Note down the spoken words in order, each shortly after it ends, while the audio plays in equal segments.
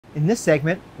In this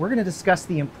segment, we're going to discuss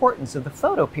the importance of the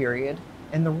photoperiod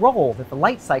and the role that the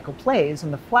light cycle plays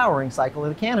in the flowering cycle of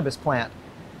the cannabis plant.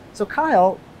 So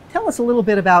Kyle, tell us a little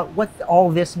bit about what all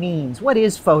this means. What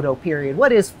is photoperiod?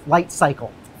 What is light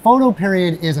cycle?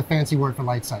 Photoperiod is a fancy word for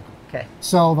light cycle. Okay.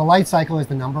 So the light cycle is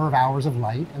the number of hours of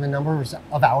light and the number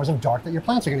of hours of dark that your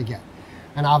plants are going to get.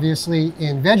 And obviously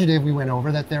in vegetative, we went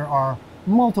over that there are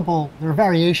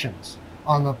variations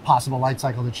on the possible light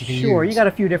cycle that you can use. Sure, you got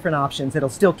a few different options that'll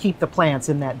still keep the plants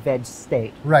in that veg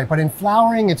state. Right, but in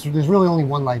flowering, there's really only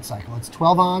one light cycle. It's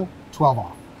 12 on, 12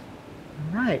 off.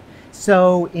 All right.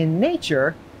 So in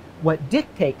nature, what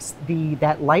dictates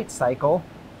that light cycle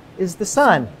is the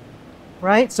sun,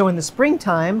 right? So in the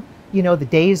springtime, you know, the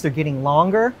days are getting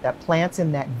longer. That plant's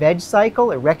in that veg cycle.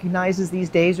 It recognizes these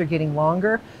days are getting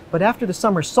longer. But after the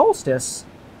summer solstice,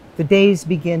 the days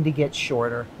begin to get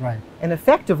shorter. Right. And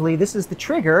effectively, this is the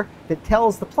trigger that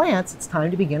tells the plants it's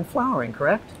time to begin flowering,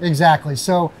 correct? Exactly.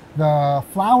 So the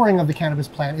flowering of the cannabis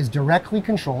plant is directly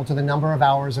controlled to the number of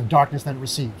hours of darkness that it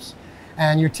receives.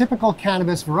 And your typical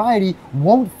cannabis variety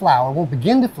won't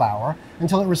begin to flower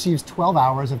until it receives 12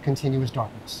 hours of continuous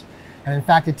darkness. And in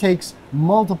fact, it takes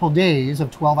multiple days of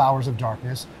 12 hours of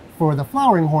darkness for the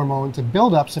flowering hormone to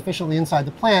build up sufficiently inside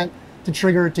the plant to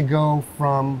trigger it to go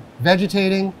from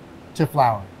vegetating to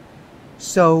flowering.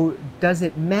 So does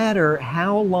it matter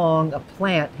how long a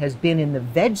plant has been in the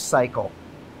veg cycle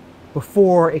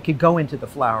before it could go into the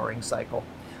flowering cycle?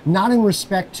 Not in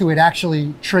respect to it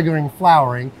actually triggering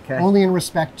flowering, Okay. Only in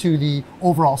respect to the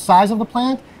overall size of the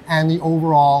plant and the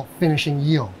overall finishing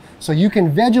yield. So you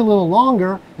can veg a little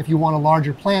longer if you want a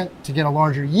larger plant to get a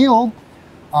larger yield,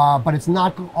 but it's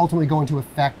not ultimately going to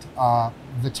affect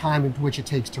the time in which it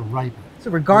takes to ripen. So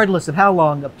regardless of how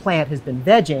long a plant has been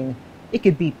vegging, it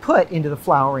could be put into the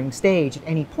flowering stage at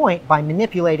any point by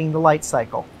manipulating the light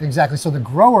cycle. Exactly. So the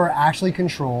grower actually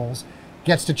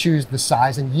gets to choose the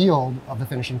size and yield of the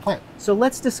finishing plant. So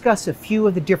let's discuss a few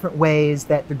of the different ways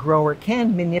that the grower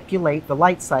can manipulate the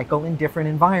light cycle in different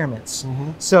environments.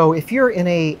 So if you're in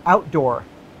an outdoor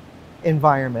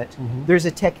environment, there's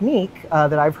a technique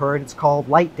that I've heard, it's called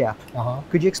light dep.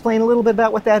 Could you explain a little bit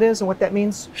about what that is and what that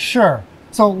means? Sure.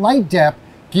 So light dep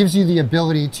gives you the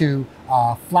ability to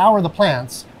flower the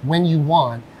plants when you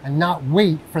want and not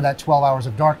wait for that 12 hours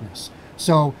of darkness.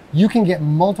 So you can get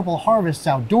multiple harvests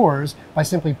outdoors by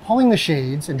simply pulling the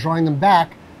shades and drawing them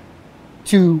back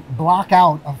to block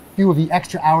out a few of the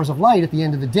extra hours of light at the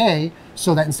end of the day,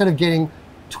 so that instead of getting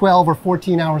 12 or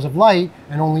 14 hours of light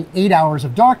and only 8 hours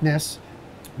of darkness,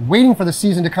 waiting for the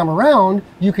season to come around,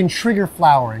 you can trigger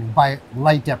flowering by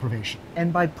light deprivation.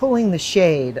 And by pulling the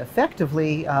shade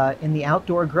effectively in the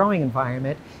outdoor growing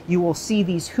environment, you will see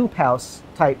these hoop house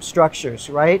type structures,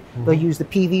 right? They'll use the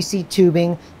PVC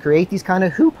tubing, create these kind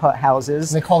of hoop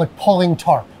houses. And they call it pulling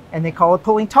tarp. And they call it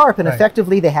pulling tarp. And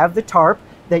effectively they have the tarp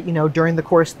that, you know, during the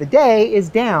course of the day is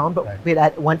down,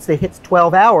 but once it hits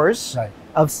 12 hours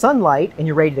of sunlight and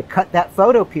you're ready to cut that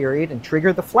photoperiod and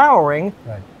trigger the flowering,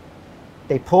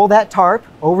 they pull that tarp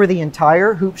over the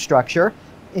entire hoop structure,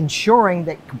 ensuring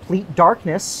that complete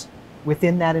darkness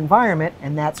within that environment,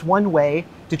 and that's one way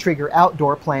to trigger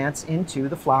outdoor plants into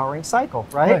the flowering cycle,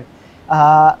 right?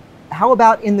 How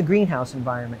about in the greenhouse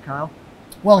environment, Kyle?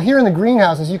 Well, here in the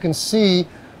greenhouse, as you can see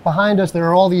behind us, there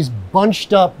are all these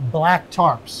bunched up black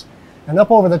tarps. And up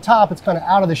over the top, it's kind of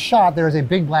out of the shot, there is a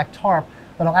big black tarp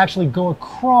that'll actually go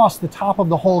across the top of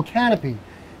the whole canopy,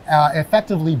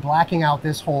 effectively blacking out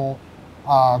this whole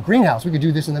greenhouse. We could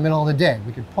do this in the middle of the day.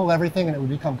 We could pull everything and it would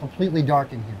become completely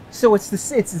dark in here. So it's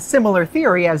a similar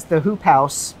theory as the hoop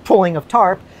house pulling of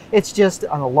tarp. It's just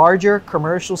on a larger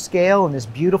commercial scale in this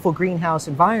beautiful greenhouse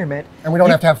environment. And we don't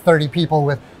have to have 30 people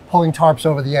with pulling tarps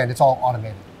over the end. It's all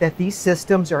automated. That these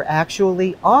systems are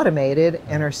actually automated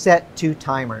and are set to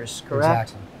timers,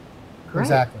 correct? Exactly. Great.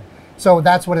 Exactly. So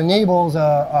that's what enables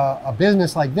a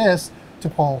business like this to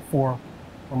pull 4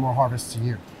 or more harvests a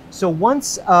year. So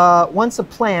once a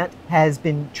plant has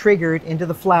been triggered into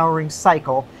the flowering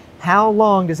cycle, how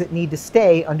long does it need to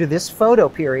stay under this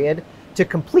photoperiod to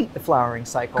complete the flowering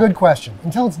cycle? Good question.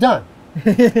 Until it's done.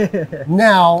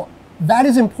 Now, that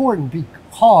is important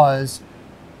because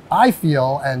I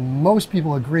feel, and most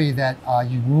people agree, that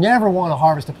you never want to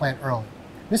harvest a plant early.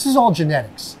 This is all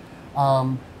genetics.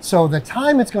 So the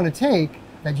time it's going to take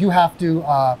that you have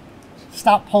to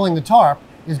stop pulling the tarp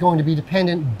is going to be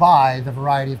dependent by the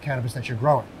variety of cannabis that you're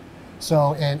growing.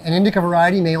 So an indica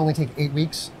variety may only take 8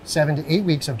 weeks, 7 to 8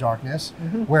 weeks of darkness,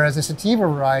 whereas a sativa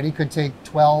variety could take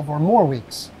 12 or more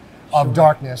weeks of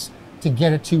darkness to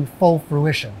get it to full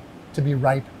fruition, to be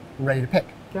ripe and ready to pick.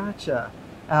 Gotcha.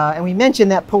 And we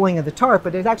mentioned that pulling of the tarp,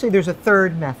 but there's a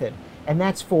third method, and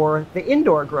that's for the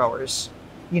indoor growers,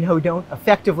 who don't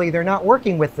effectively, they're not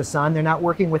working with the sun, they're not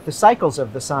working with the cycles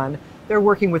of the sun, they're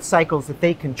working with cycles that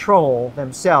they control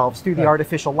themselves through the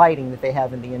artificial lighting that they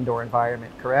have in the indoor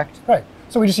environment, correct? Right.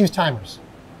 So we just use timers.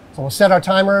 So we'll set our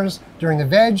timers during the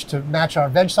veg to match our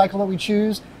veg cycle that we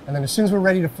choose, and then as soon as we're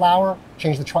ready to flower,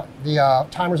 change the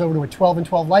timers over to a 12 and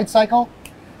 12 light cycle.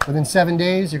 Within 7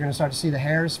 days, you're going to start to see the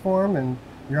hairs form, and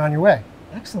you're on your way.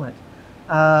 Excellent.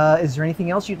 Is there anything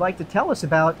else you'd like to tell us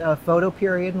about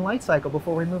photoperiod and light cycle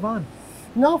before we move on?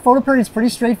 No, photoperiod is pretty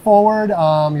straightforward.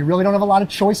 You really don't have a lot of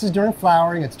choices during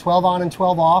flowering. It's 12 on and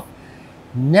 12 off.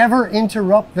 Never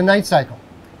interrupt the night cycle.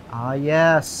 Ah,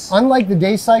 yes. Unlike the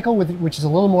day cycle, which is a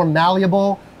little more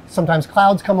malleable, sometimes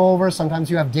clouds come over, sometimes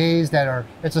you have days that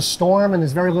it's a storm and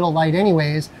there's very little light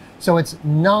anyways, so it's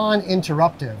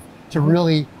non-interruptive to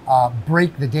really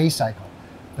break the day cycle.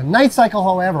 The night cycle,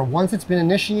 however, once it's been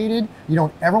initiated, you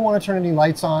don't ever want to turn any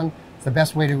lights on. It's the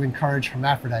best way to encourage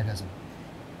hermaphroditism.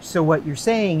 So what you're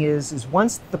saying is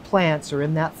once the plants are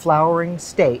in that flowering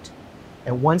state,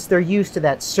 and once they're used to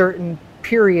that certain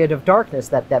period of darkness,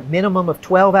 that minimum of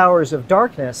 12 hours of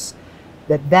darkness,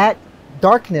 that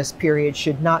darkness period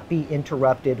should not be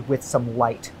interrupted with some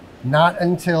light. Not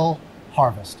until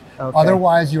harvest. Okay.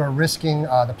 Otherwise, you are risking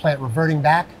the plant reverting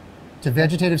back to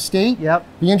vegetative state. Yep.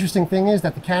 The interesting thing is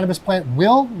that the cannabis plant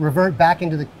will revert back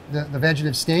into the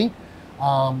vegetative state.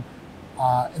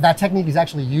 That technique is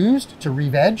actually used to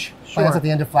re-veg plants at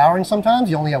the end of flowering sometimes.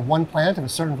 You only have one plant of a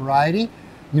certain variety.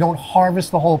 You don't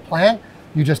harvest the whole plant.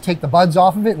 You just take the buds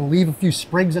off of it and leave a few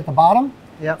sprigs at the bottom.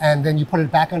 Yep. And then you put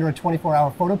it back under a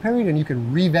 24-hour photoperiod and you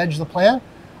can re-veg the plant.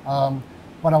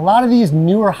 But a lot of these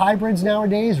newer hybrids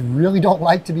nowadays really don't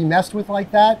like to be messed with like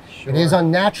that. It is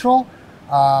unnatural.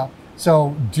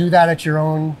 So do that at your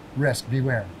own risk.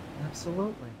 Beware.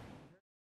 Absolutely.